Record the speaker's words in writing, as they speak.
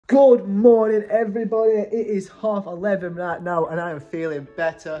Good morning, everybody. It is 11:30 right now, and I am feeling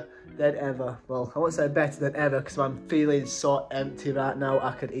better than ever. Well, I won't say better than ever because I'm feeling so empty right now.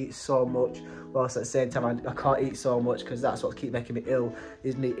 I could eat so much, whilst at the same time I can't eat so much because that's what keeps making me ill,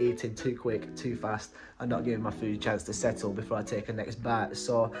 is me eating too quick, too fast, and not giving my food a chance to settle before I take a next bite.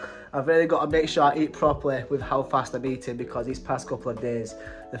 So I've really got to make sure I eat properly with how fast I'm eating, because these past couple of days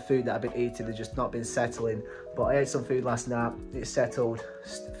the food that I've been eating has just not been settling. But I ate some food last night, it settled,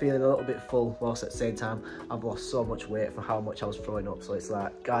 feeling a little bit full, whilst at the same time I've lost so much weight for how much I was throwing up. So it's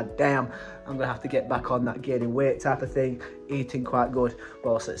like, god damn, I'm gonna have to get back on that gaining weight type of thing, eating quite good,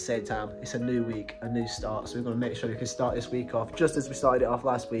 whilst at the same time it's a new week, a new start. So we're gonna make sure we can start this week off just as we started it off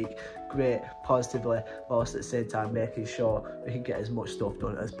last week, great, positively, whilst at the same time making sure we can get as much stuff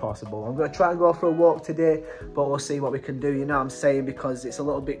done as possible. I'm gonna try and go for a walk today, but we'll see what we can do, you know what I'm saying, because it's a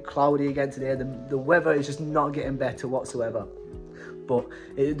little bit cloudy again today. The weather is just not getting better whatsoever, but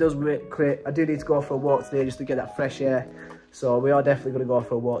it does create, I do need to go for a walk today just to get that fresh air. So we are definitely going to go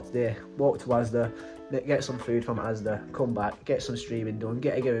for a walk today, walk to Asda, get some food from Asda, come back, get some streaming done,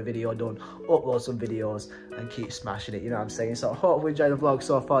 get a video done, upload some videos and keep smashing it, you know what I'm saying. So I hope you enjoyed the vlog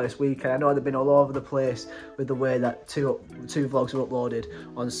so far this week, and I know they've been all over the place with the way that two vlogs were uploaded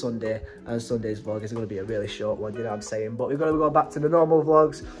on Sunday, and Sunday's vlog is going to be a really short one, you know what I'm saying. But we're going to go back to the normal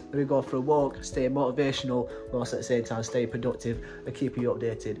vlogs, and we go for a walk, stay motivational, whilst at the same time stay productive and keep you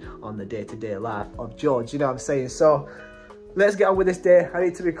updated on the day-to-day life of George, you know what I'm saying. So let's get on with this day. I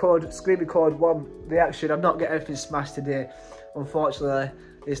need to screen record one reaction. I'm not getting everything smashed today. Unfortunately,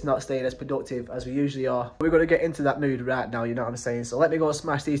 it's not staying as productive as we usually are. We're going to get into that mood right now, you know what I'm saying. So let me go and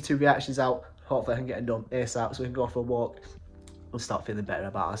smash these two reactions out. Hopefully I can get them done ASAP so we can go for a walk and start feeling better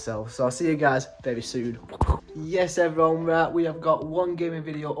about ourselves. So I'll see you guys very soon. Yes, everyone, right, we have got one gaming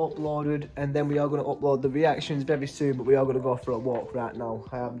video uploaded, and then we are going to upload the reactions very soon, but we are going to go for a walk right now.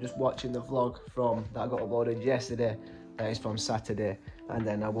 I am just watching the vlog that got uploaded yesterday. That is from Saturday, and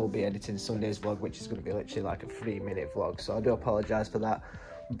then I will be editing Sunday's vlog, which is going to be literally like a 3-minute vlog, so I do apologise for that,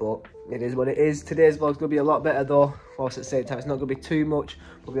 but it is what it is. Today's vlog's going to be a lot better though, whilst at the same time it's not going to be too much,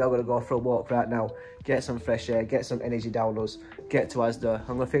 but we are going to go for a walk right now, get some fresh air, get some energy down us, get to Asda.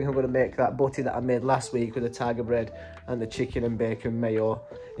 I'm going to make that butty that I made last week with the tiger bread and the chicken and bacon mayo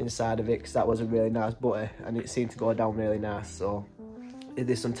inside of it, because that was a really nice butty and it seemed to go down really nice. So if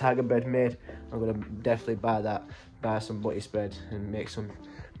there's some tiger bread made, I'm going to definitely buy some butty spread and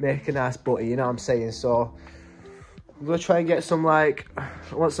make a nice butty, you know what I'm saying. So I'm going to try and get some, like,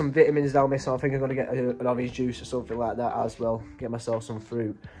 I want some vitamins down me, so I think I'm going to get an orange juice or something like that as well, get myself some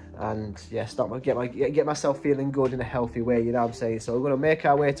fruit, and yeah, get myself feeling good in a healthy way, you know what I'm saying. So we're going to make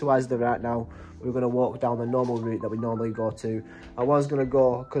our way to Asda right now. We're going to walk down the normal route that we normally go to. I was going to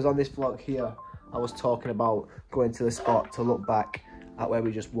go, because on this vlog here I was talking about going to the spot to look back at where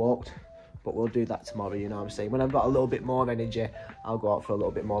we just walked, but we'll do that tomorrow, you know what I'm saying. When I've got a little bit more energy, I'll go out for a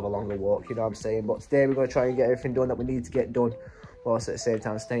little bit more of a longer walk, you know what I'm saying. But today we're going to try and get everything done that we need to get done, whilst at the same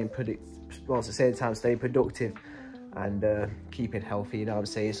time staying productive and keeping healthy, you know what I'm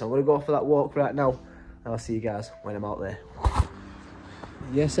saying. So I'm going to go for that walk right now, and I'll see you guys when I'm out there.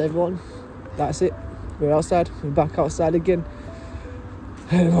 Yes, everyone, that's it. We're outside. We're back outside again.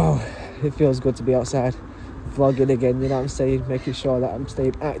 Wow, it feels good to be outside, vlogging again, you know what I'm saying, making sure that I'm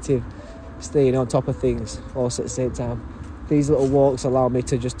staying active, staying on top of things, also at the same time. These little walks allow me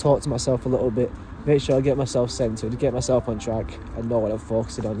to just talk to myself a little bit, make sure I get myself centered, get myself on track and know what I'm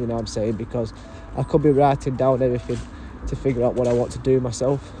focusing on, you know what I'm saying, because I could be writing down everything to figure out what I want to do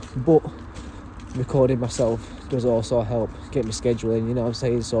myself, but recording myself does also help get me scheduling, you know what I'm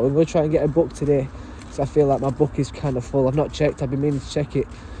saying. So I'm going to try and get a book today, because I feel like my book is kind of full. I've not checked, I've been meaning to check it,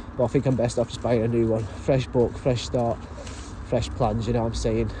 but I think I'm best off just buying a new one. Fresh book, fresh start, fresh plans, you know what I'm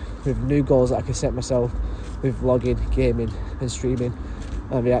saying, with new goals that I can set myself with vlogging, gaming and streaming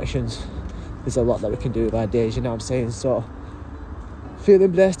and reactions. There's a lot that we can do with our days, you know what I'm saying. So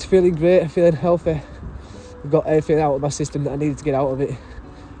feeling blessed, feeling great, feeling healthy. I've got everything out of my system that I needed to get out of it,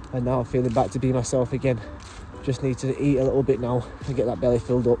 and now I'm feeling back to be myself again. Just need to eat a little bit now and get that belly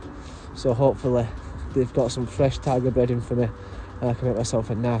filled up. So hopefully they've got some fresh tiger bread in for me and I can make myself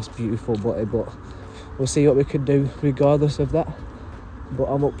a nice beautiful butty, but we'll see what we can do regardless of that. But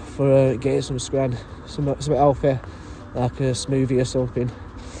I'm up for getting some scran, some healthy, like a smoothie or something,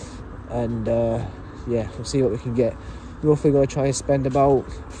 and yeah, we'll see what we can get. Roughly going to try and spend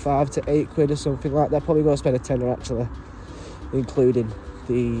about 5 to 8 quid or something like that. Probably going to spend a tenner actually, including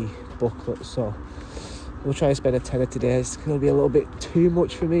the booklet. So we'll try and spend a tenner today. It's going to be a little bit too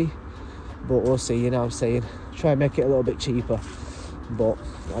much for me, but we'll see, you know what I'm saying. Try and make it a little bit cheaper, but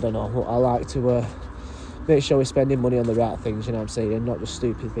I don't know. I like to make sure we're spending money on the right things, you know what I'm saying, and not just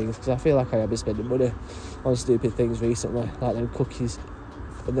stupid things, because I feel like I have been spending money on stupid things recently, like them cookies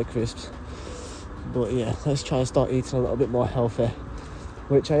and the crisps. But yeah, let's try and start eating a little bit more healthy,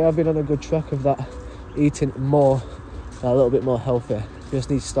 which I have been on a good track of that, eating more, a little bit more healthy. Just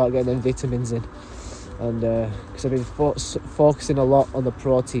need to start getting them vitamins in, and because I've been focusing a lot on the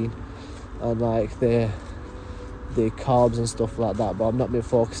protein and like the carbs and stuff like that, but I've not been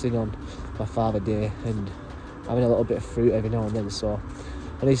focusing on my fibre day and having a little bit of fruit every now and then. So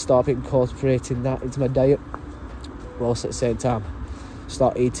I need to start incorporating that into my diet, whilst at the same time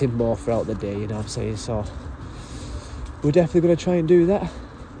start eating more throughout the day, you know what I'm saying. So we're definitely going to try and do that,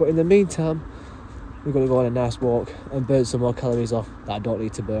 but in the meantime we're going to go on a nice walk and burn some more calories off that I don't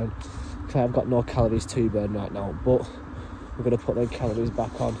need to burn, because I've got no calories to burn right now, but we're going to put them calories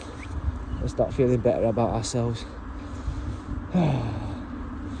back on and start feeling better about ourselves.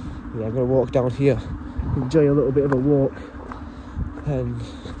 Yeah, I'm going to walk down here, enjoy a little bit of a walk, and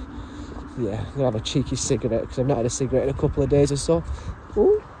yeah, I'm going to have a cheeky cigarette, because I've not had a cigarette in a couple of days or so.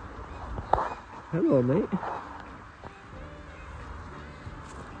 Oh, hello mate.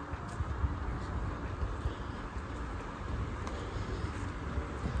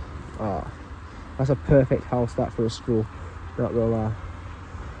 Oh, that's a perfect house that for a school, not gonna lie.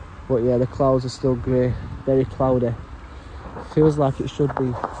 But yeah, the clouds are still grey, very cloudy. Feels like it should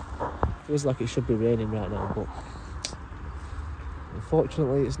be raining right now, but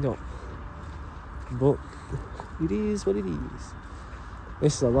unfortunately it's not. But it is what it is.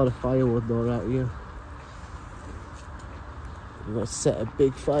 This is a lot of firewood though right here. We've got to set a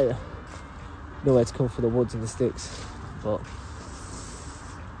big fire. Nowhere to come for the woods and the sticks, but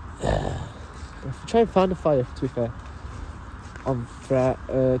I'll try and find a fire, to be fair. On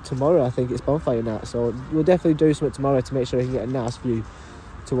tomorrow I think it's bonfire night, so we'll definitely do something tomorrow to make sure we can get a nice view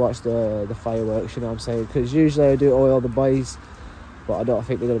to watch the fireworks, you know what I'm saying, because usually I do it all the boys, but I don't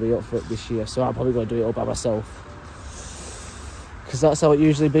think they're going to be up for it this year, so I'm probably going to do it all by myself, because that's how it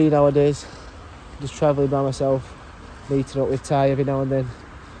usually be nowadays, just travelling by myself, meeting up with Ty every now and then,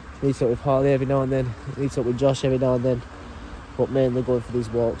 meeting up with Harley every now and then, meeting up with Josh every now and then, but mainly going for these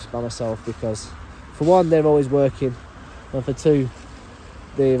walks by myself, because for one, they're always working, and for two,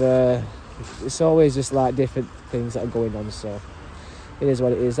 it's always just like different things that are going on, so it is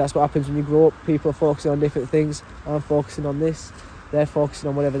what it is. That's what happens when you grow up. People are focusing on different things. I'm focusing on this, they're focusing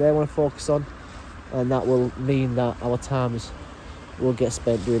on whatever they want to focus on, and that will mean that our times will get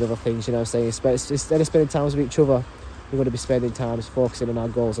spent doing other things, you know what I'm saying. Instead of spending times with each other, we're going to be spending times focusing on our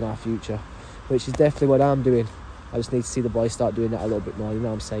goals and our future, which is definitely what I'm doing. I just need to see the boys start doing that a little bit more, you know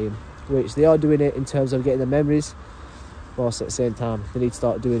what I'm saying, which they are doing it in terms of getting the memories, whilst at the same time they need to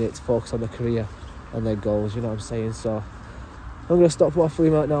start doing it to focus on their career and their goals, you know what I'm saying. So I'm going to stop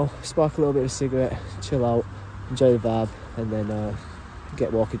waffling right now, spark a little bit of a cigarette, chill out, enjoy the vibe, and then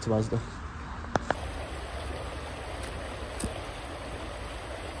get walking to Asda.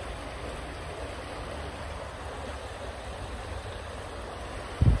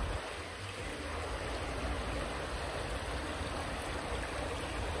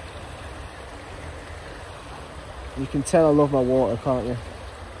 You can tell I love my water, can't you?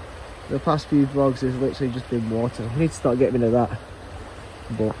 The past few vlogs has literally just been water. I need to start getting rid of that,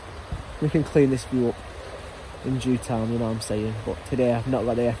 but we can clean this view up in due time, you know what I'm saying. But today I've not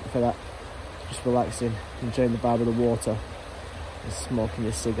got the effort for that. Just relaxing, enjoying the vibe of the water and smoking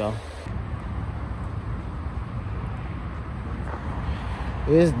this cigar.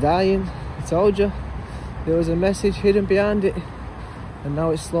 It is dying, I told you. There was a message hidden behind it, and now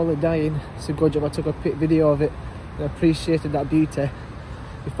it's slowly dying. It's a good job I took a quick video of it and appreciated that beauty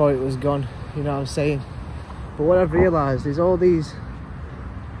before it was gone, you know what I'm saying. But what I've realised is all these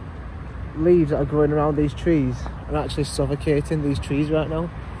leaves that are growing around these trees are actually suffocating these trees right now,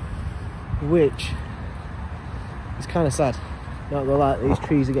 which is kind of sad. Not gonna lie, these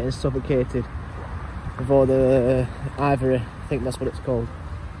trees are getting suffocated with all the ivory, I think that's what it's called.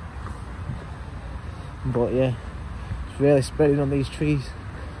 But yeah, it's really spreading on these trees,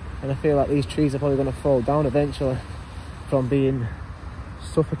 and I feel like these trees are probably going to fall down eventually from being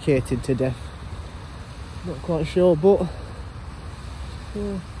suffocated to death. Not quite sure, but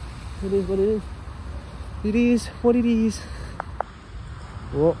yeah, it is what it is. It is what it is.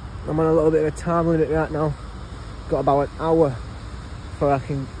 Well, I'm on a little bit of a time limit right now. Got about an hour before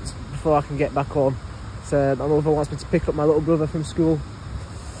I can get back home. So my mother wants me to pick up my little brother from school.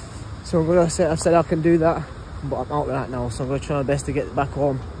 So I'm gonna say, I've said I can do that, but I'm out right now, so I'm gonna try my best to get back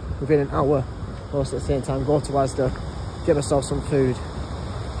home within an hour. Also at the same time, go to Asda, get myself some food,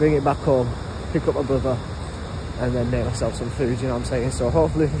 bring it back home, pick up my brother, and then make myself some food, you know what I'm saying. So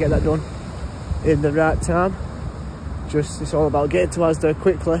hopefully we can get that done in the right time. Just, it's all about getting to Asda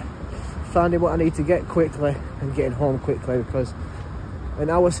quickly, finding what I need to get quickly and getting home quickly, because an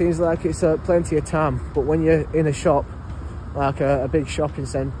hour seems like it's plenty of time, but when you're in a shop, like a big shopping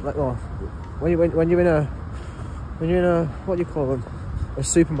centre, like, well, when you're in a what do you call them, a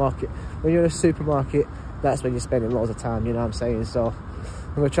supermarket, when you're in a supermarket, that's when you're spending loads of time, you know what I'm saying? So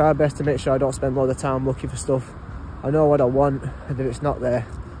I'm going to try my best to make sure I don't spend loads of time looking for stuff. I know what I want, and if it's not there,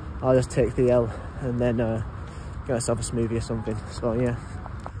 I'll just take the L and then get myself a smoothie or something. So yeah,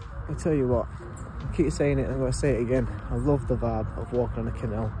 I'll tell you what, I keep saying it, I'm going to say it again, I love the vibe of walking on a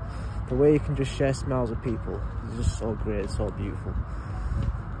canal. The way you can just share smiles with people is just so great, so beautiful.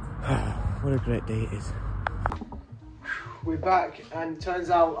 What a great day it is. We're back, and it turns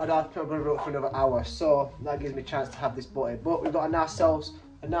out I'd have to put on for another hour, so that gives me a chance to have this butty. But we've got ourselves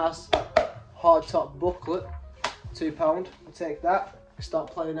a nice hard top booklet, £2. I'll take that. Start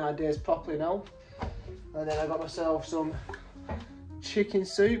planning our days properly now. And then I got myself some chicken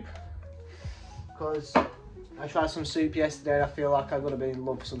soup, because I tried some soup yesterday and I feel like I'm going to be in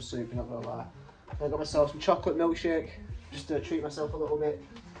love with some soup, not going to lie. Then I got myself some chocolate milkshake, just to treat myself a little bit.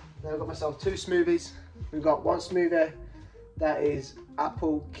 Then I got myself 2 smoothies. We've got one smoothie that is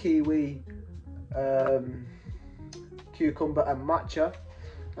apple, kiwi, cucumber and matcha.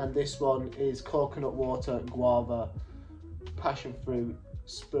 And this one is coconut water, guava, passion fruit,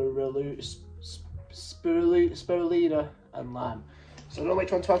 spirulina and lime. So I don't know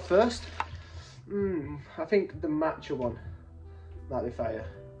which one to have first. I think the matcha one might be fire.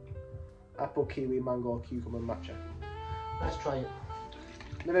 Apple, kiwi, mango, cucumber, matcha. Let's try it.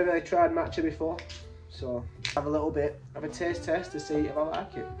 Never really tried matcha before, so have a little bit, have a taste test to see if I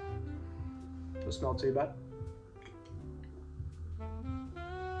like it. Doesn't smell too bad.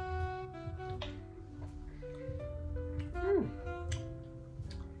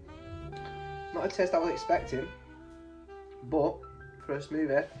 Not a taste I was expecting, but for a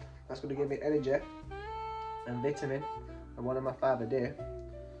smoothie, that's going to give me energy and vitamin and one of my 5 a day.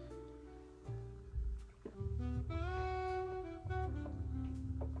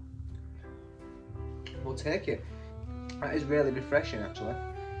 We'll take it. That is really refreshing, actually.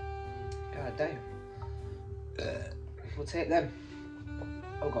 God damn. We'll take them.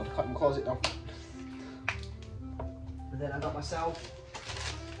 Oh god, I can't even close it now. And then I got myself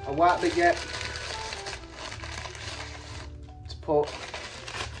a white baguette to put,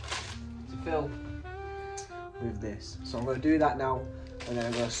 to fill with this. So I'm going to do that now, and then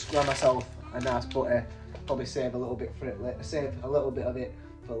I'm going to grab myself a nice butter. Probably save a little bit for it later. Save a little bit of it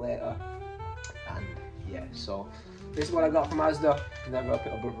for later. And yeah, so this is what I got from Asda, and then I'm going to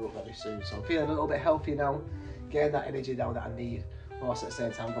pick my brother up very soon. So I'm feeling a little bit healthy now, getting that energy down that I need. Also at the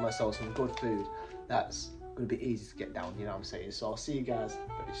same time, I'm going to myself some good food that's going to be easy to get down, you know what I'm saying? So I'll see you guys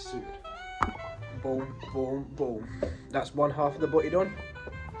very soon. Boom, boom, boom. That's one half of the butty done.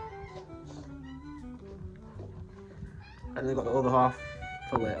 And then I've got the other half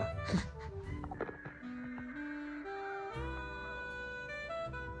for later.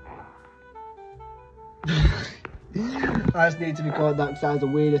 I just need to record that because that is the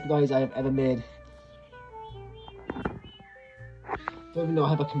weirdest noise I have ever made. I don't even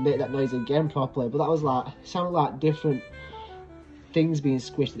know if I can make that noise again properly, but that was like, sounded like different things being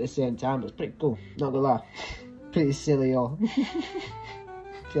squished at the same time. It was pretty cool, not gonna lie. Pretty silly, y'all.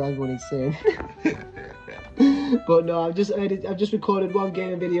 Feel like I'm going insane. But no, I've just recorded one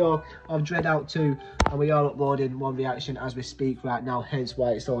gaming video of Dread Out 2, and we are uploading one reaction as we speak right now, hence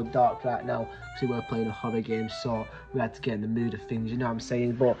why it's so dark right now, because we were playing a horror game, so we had to get in the mood of things, you know what I'm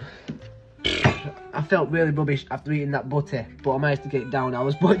saying? But I felt really rubbish after eating that butty, but I managed to get it down. I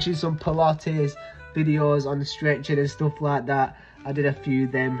was watching some Pilates videos on stretching and stuff like that. I did a few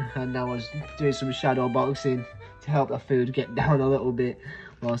of them, and I was doing some shadow boxing to help the food get down a little bit,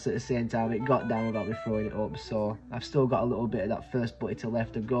 whilst at the same time it got down without me throwing it up. So I've still got a little bit of that first butty to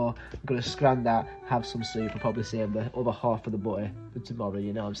left to go. I'm going to scran that, have some soup, I'll probably save the other half of the butty for tomorrow,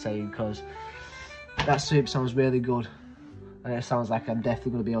 you know what I'm saying, because that soup sounds really good, and it sounds like I'm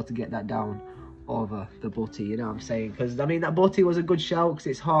definitely going to be able to get that down over the butty, you know what I'm saying, because I mean that butty was a good shout, because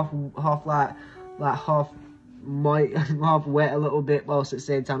it's half half wet a little bit, whilst at the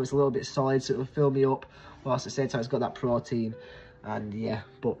same time it's a little bit solid, so it'll fill me up, whilst at the same time it's got that protein. And yeah,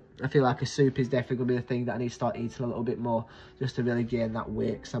 but I feel like a soup is definitely going to be the thing that I need to start eating a little bit more, just to really gain that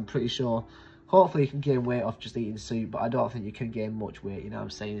weight, because I'm pretty sure, hopefully you can gain weight off just eating soup, but I don't think you can gain much weight, you know what I'm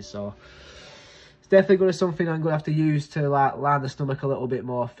saying. So it's definitely going to be something I'm going to have to use to like line the stomach a little bit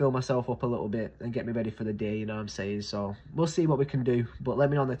more, fill myself up a little bit and get me ready for the day, you know what I'm saying. So we'll see what we can do, but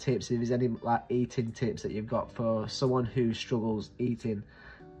let me know on the tips if there's any like eating tips that you've got for someone who struggles eating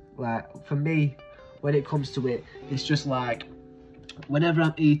Like, for me, when it comes to it, it's just like, whenever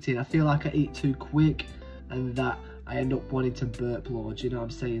I'm eating, I feel like I eat too quick, and that I end up wanting to burp loads, you know what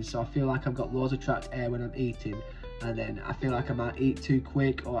I'm saying? So I feel like I've got loads of trapped air when I'm eating, and then I feel like I might eat too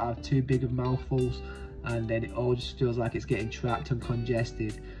quick or have too big of mouthfuls, and then it all just feels like it's getting trapped and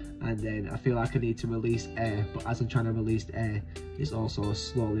congested, and then I feel like I need to release air, but as I'm trying to release air, it's also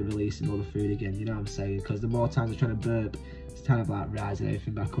slowly releasing all the food again, you know what I'm saying? Because the more times I'm trying to burp, it's kind of like rising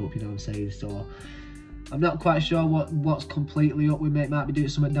everything back up, you know what I'm saying? So I'm not quite sure what's completely up with me. It might be doing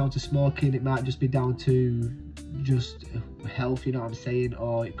something down to smoking, it might just be down to just health, you know what I'm saying?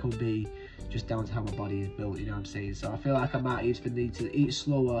 Or it could be just down to how my body is built, you know what I'm saying? So I feel like I might either need to eat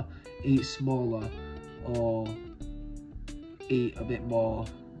slower, eat smaller, or eat a bit more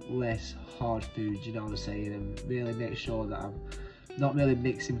less hard foods, you know what I'm saying? And really make sure that I'm not really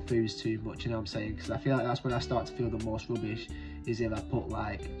mixing foods too much, you know what I'm saying? Because I feel like that's when I start to feel the most rubbish, is if I put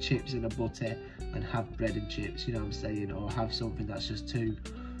like chips in a butter and have bread and chips, you know what I'm saying? Or have something that's just too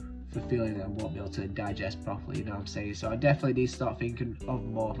fulfilling and I won't be able to digest properly, you know what I'm saying? So I definitely need to start thinking of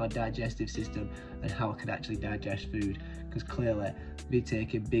more of my digestive system and how I can actually digest food, because clearly me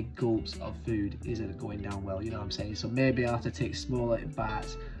taking big gulps of food isn't going down well, you know what I'm saying? So maybe I'll have to take smaller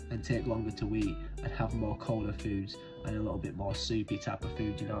bites and take longer to eat and have more colder foods and a little bit more soupy type of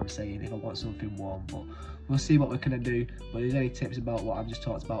food, you know what I'm saying, if I want something warm. But we'll see what we're gonna do. But if there's any tips about what I've just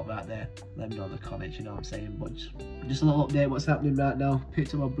talked about right there, let me know in the comments, you know what I'm saying? But just a little update what's happening right now.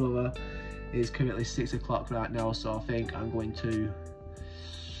 Picked up my brother. It's currently 6 o'clock right now, so I think I'm going to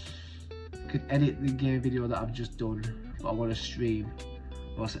could edit the game video that I've just done, but I want to stream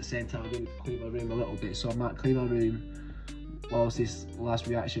whilst at the same time I'm going to clean my room a little bit. So I might clean my room whilst this last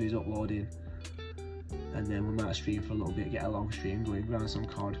reaction is uploading, and then we might stream for a little bit, get a long stream going, grind some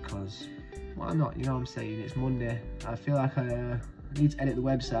cod, because why not, you know what I'm saying? It's Monday. I feel like I need to edit the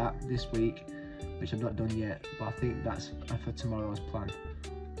website this week, which I've not done yet, but I think that's for tomorrow's plan.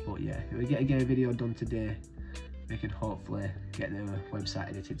 But yeah, if we get a video done today, we can hopefully get the website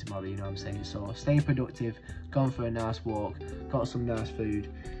edited tomorrow, you know what I'm saying? So staying productive, going for a nice walk, got some nice food,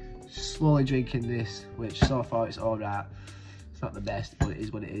 slowly drinking this, which so far it's alright. It's not the best, but it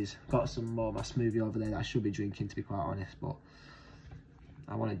is what it is. Got some more of my smoothie over there that I should be drinking, to be quite honest, but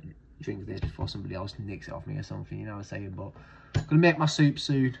I want to drink this before somebody else nicks it off me or something, you know what I'm saying? But I'm gonna make my soup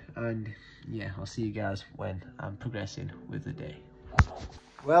soon, and yeah, I'll see you guys when I'm progressing with the day.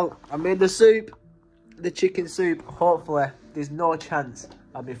 Well, I made the soup, the chicken soup. Hopefully there's no chance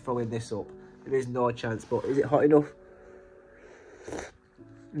I'll be throwing this up. There is no chance, but is it hot enough?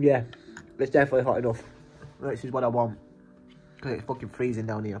 Yeah, it's definitely hot enough. This is what I want, because it's fucking freezing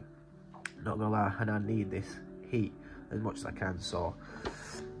down here, not gonna lie, and I need this heat as much as I can. So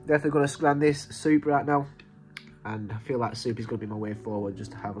definitely gonna scram this soup right now, and I feel like soup is gonna be my way forward,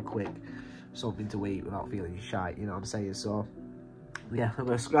 just to have a quick something to eat without feeling shite, you know what I'm saying? So yeah, I'm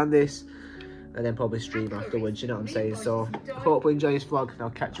gonna scram this and then probably stream afterwards, you know what I'm saying? So hope you enjoy this vlog, and I'll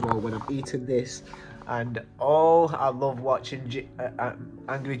catch you all when I'm eating this. And I love watching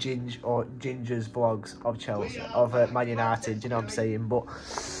Angry Ginger or Ginger's vlogs of Chelsea, of Man United, you know what I'm saying? But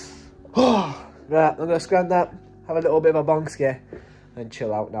right, I'm gonna scram that, have a little bit of a bonk scare, and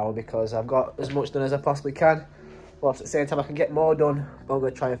chill out now, because I've got as much done as I possibly can. Whilst at the same time I can get more done, but I'm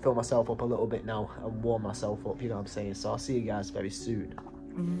going to try and fill myself up a little bit now and warm myself up, you know what I'm saying? So I'll see you guys very soon.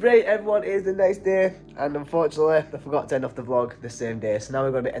 Right, everyone, it is the next day, and unfortunately I forgot to end off the vlog the same day, so now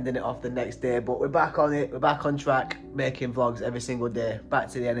we're going to be ending it off the next day. But we're back on it, we're back on track, making vlogs every single day, back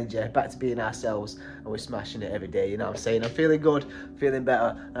to the energy, back to being ourselves, and we're smashing it every day, you know what I'm saying? I'm feeling good, feeling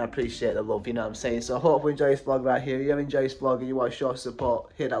better, and I appreciate the love, you know what I'm saying? So I hope you enjoy this vlog right here. If you have enjoyed this vlog and you want to show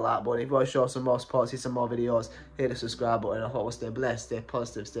support, hit that like button. If you want to show some more support, see some more videos, hit the subscribe button. I hope you'll stay blessed, stay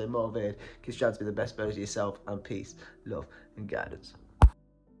positive, stay motivated, keep striving to be the best version of yourself, and peace, love, and guidance.